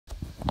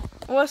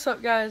What's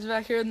up, guys?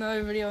 Back here in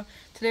another video.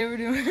 Today we're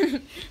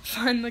doing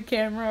find the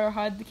camera or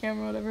hide the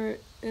camera, whatever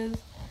it is.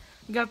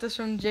 Got this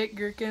from Jake,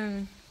 Gherkin,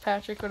 and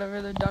Patrick,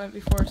 whatever. They've done it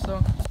before,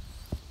 so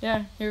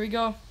yeah, here we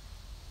go.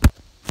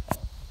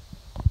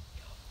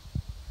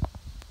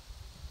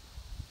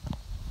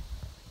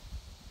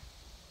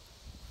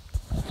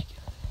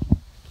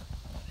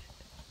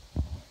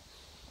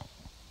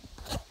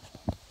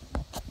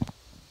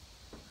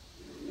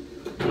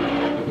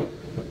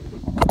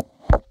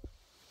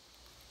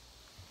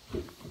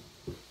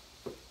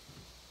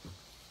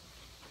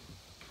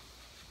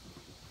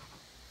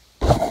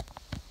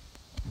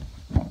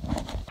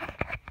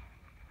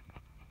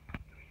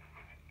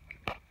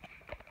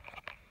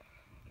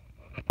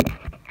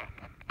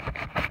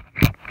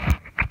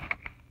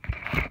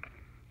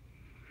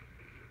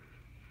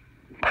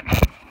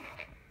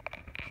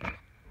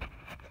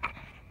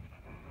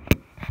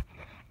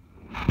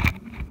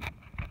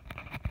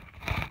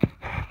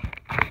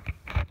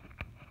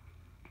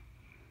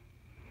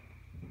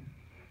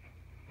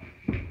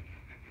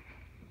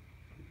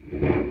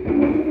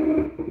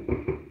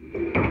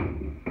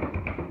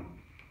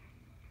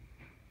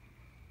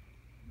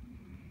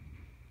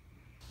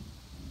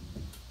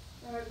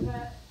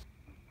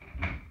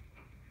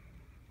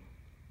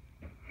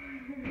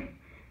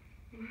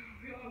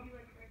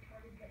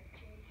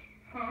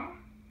 Huh?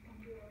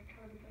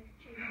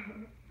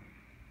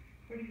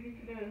 What do you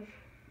think it is?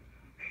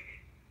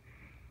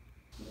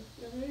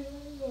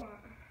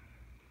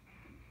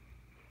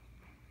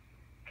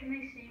 Can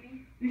they see me?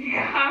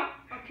 Yeah.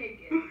 Okay,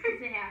 good. Because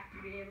they have to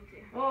be able to.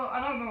 Well, I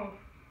don't know.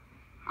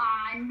 I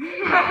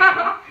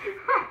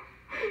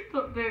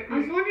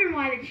was wondering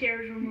why the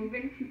chairs were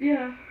moving.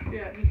 Yeah.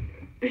 Yeah.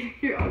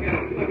 Here, I'll get it.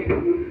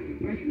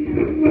 Where's your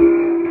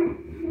camera?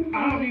 I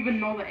don't even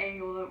know the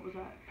angle that was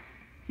at.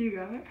 You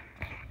got it?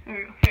 There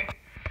we go. Here.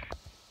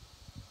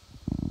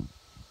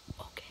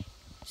 Okay,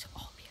 so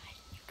I'll be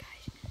hiding you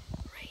guys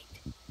right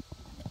there.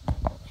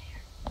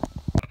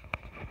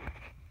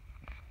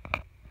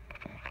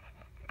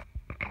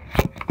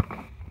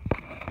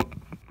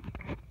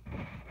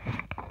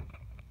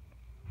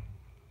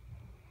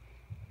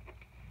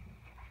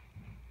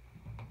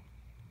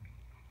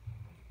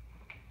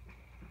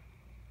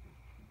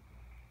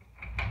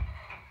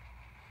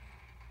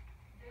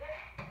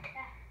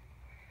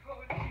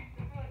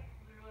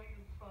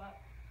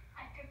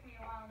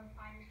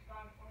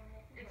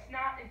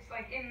 It's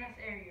like in this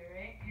area,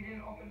 right? You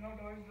didn't open no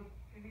doors or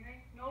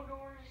anything? No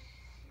doors,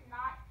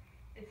 not.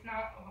 It's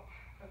not. Oh,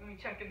 let me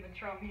check in the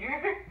drum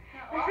here.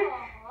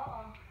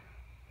 Uh-oh.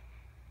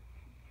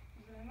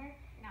 Is it in there?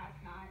 No,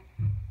 it's not.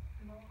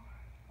 No.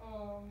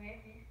 Oh,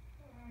 maybe.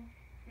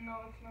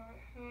 No, it's not.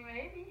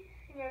 Maybe.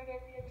 You better go to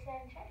the other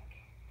side and check.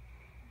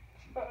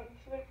 It's not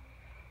this way.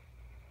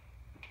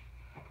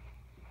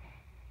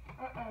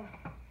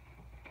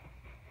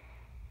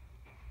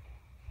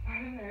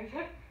 Not in there, is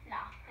it? No,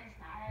 it's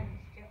not. I'm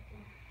just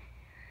joking.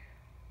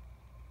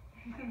 I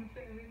was gonna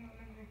say there's not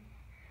in there.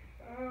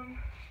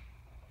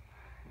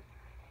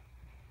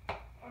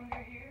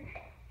 Under here?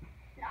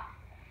 No.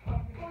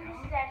 Well, this is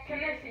actually. Can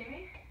they see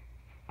me?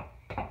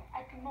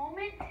 At the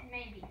moment,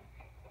 maybe.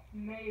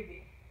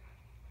 Maybe.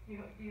 You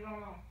don't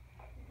know.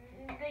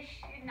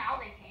 Now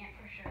they can't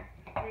for sure.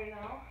 Right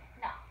now?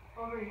 No.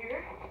 Over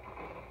here?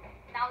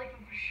 Now they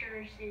can for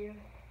sure see you.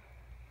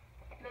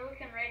 They're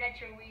looking right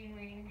at your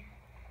wing.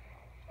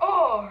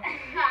 Oh!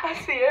 I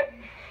see it.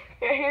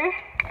 Right here?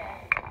 Yeah.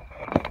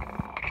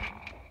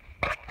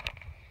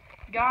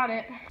 Got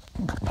it.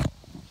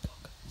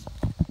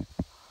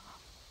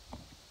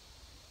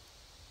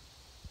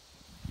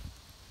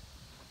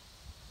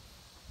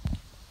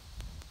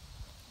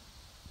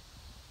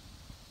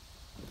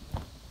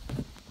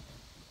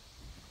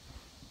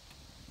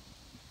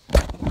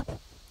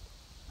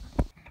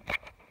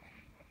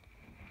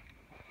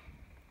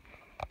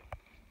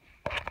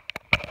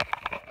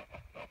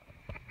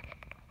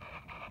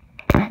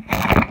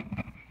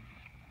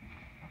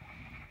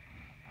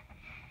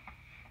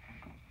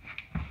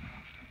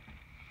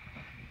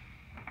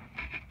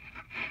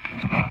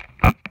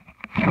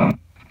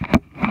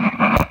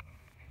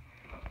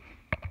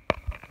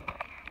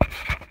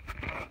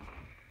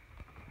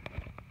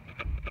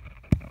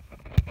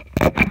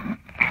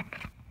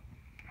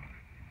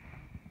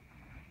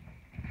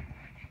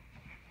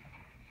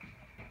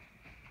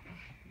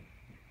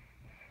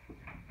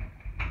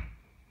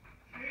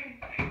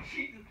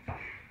 Jesus.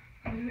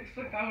 Music's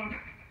so down.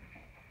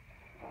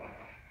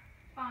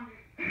 Found it.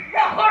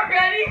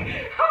 Already?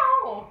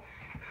 How?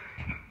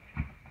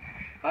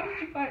 How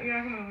did you find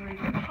you're not gonna believe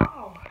it?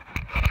 How?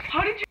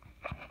 How did you?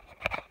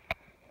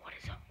 What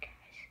is up,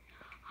 guys?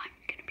 I'm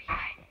gonna be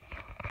hiding you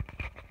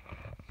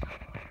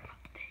somewhere up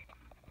there.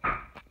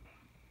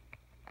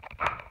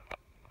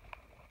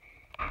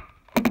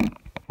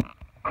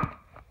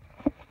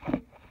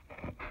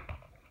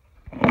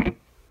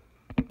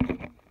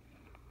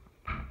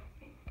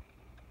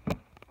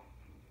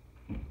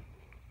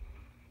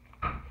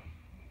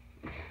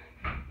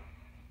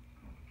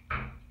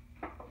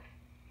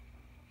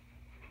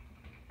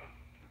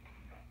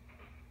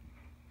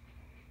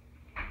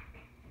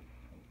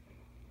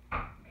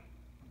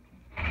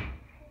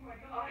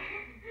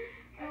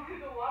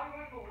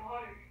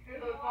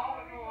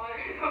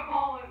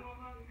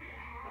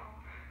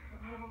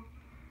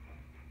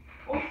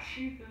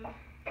 Jesus.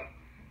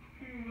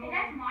 Hey,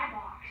 that's my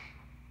box.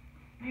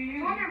 I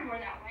was wondering where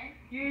that went.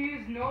 You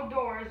use no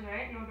doors,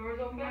 right? No doors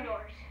open? No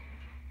doors.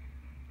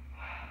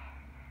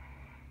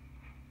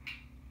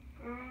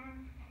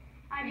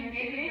 I mean,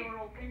 maybe the door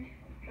opened.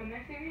 Can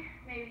they see me?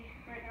 Maybe.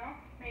 Right now?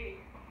 Maybe.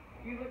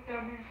 You look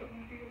down here,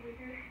 something be over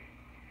here.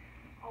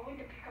 I went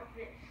to pick up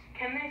this.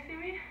 Can they see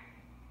me?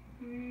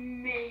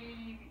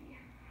 Maybe.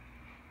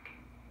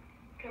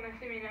 Can they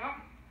see me now?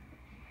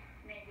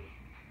 Maybe.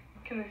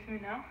 Can they see me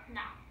now?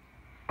 No.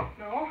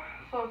 No?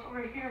 So it's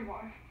over here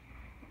more.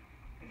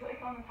 It's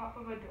like on the top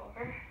of a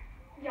door.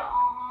 Yeah,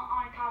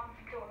 on top of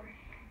the door.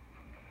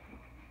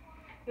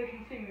 They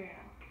can see me right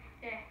now.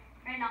 Yeah,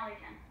 right now they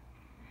can.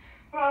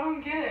 But I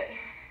don't get it.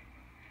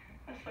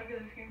 I suck at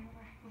this game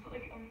more. Is it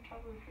like on the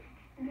top of the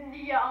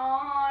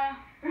Yeah.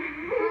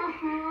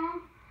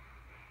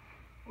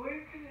 Where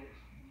could it?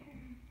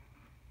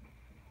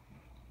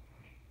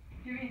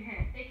 Give me a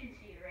hint. They can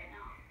see you right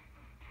now.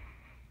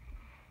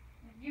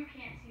 You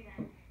can't see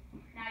them.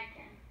 Now you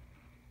can.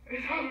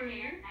 It's Now over you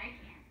here? can. Now you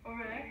can.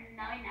 Over there?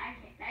 Now you can't.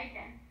 Now you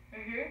can.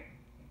 Right here?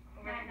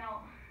 Over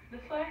No.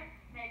 This way?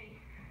 Maybe.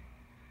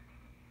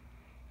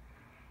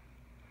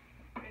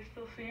 Are you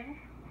still seeing them?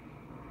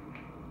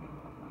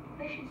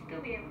 They should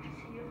still be able to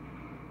see you.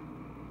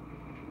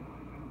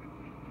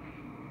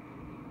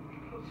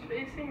 So it's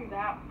facing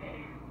that way.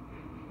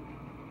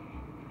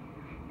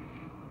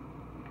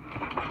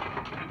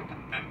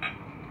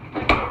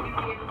 But should you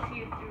be able to see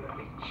you through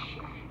it?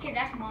 Shit. Okay,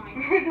 that's mine.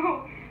 No.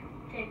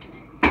 Taking it.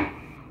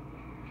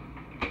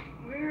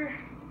 Where?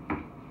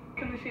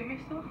 Can they see me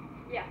still?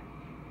 Yeah.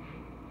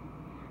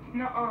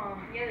 Nuh-uh.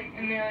 Yeah, they can.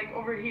 And they're like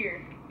over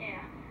here.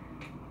 Yeah.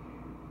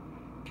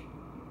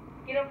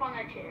 Get up on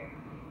that chair.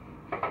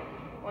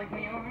 Like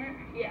me on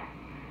it? Yeah.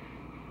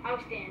 I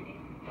was standing.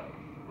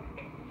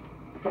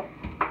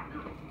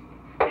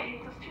 I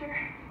hate this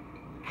chair.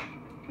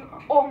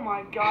 Oh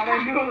my god,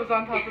 I knew it was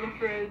on top of the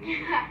fridge.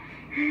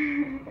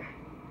 I'm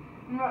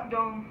not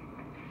dumb.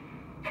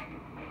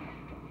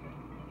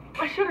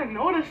 I should have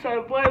noticed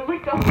that, but I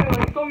looked up there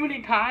like so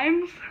many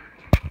times.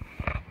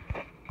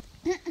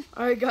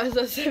 Alright guys,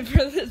 that's it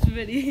for this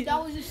video.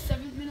 That was a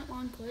 7-minute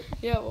long clip.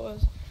 Yeah, it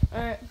was.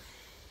 Alright,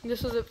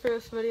 this was it for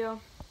this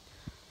video.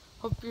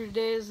 Hope your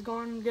day is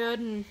going good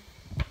and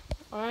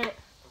alright.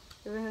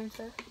 Everything to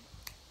say?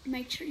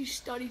 Make sure you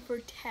study for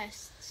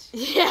tests.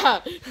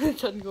 Yeah, it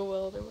doesn't go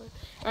well otherwise.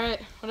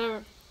 Alright,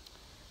 whatever.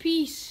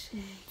 Peace.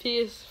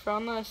 Peace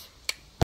from us.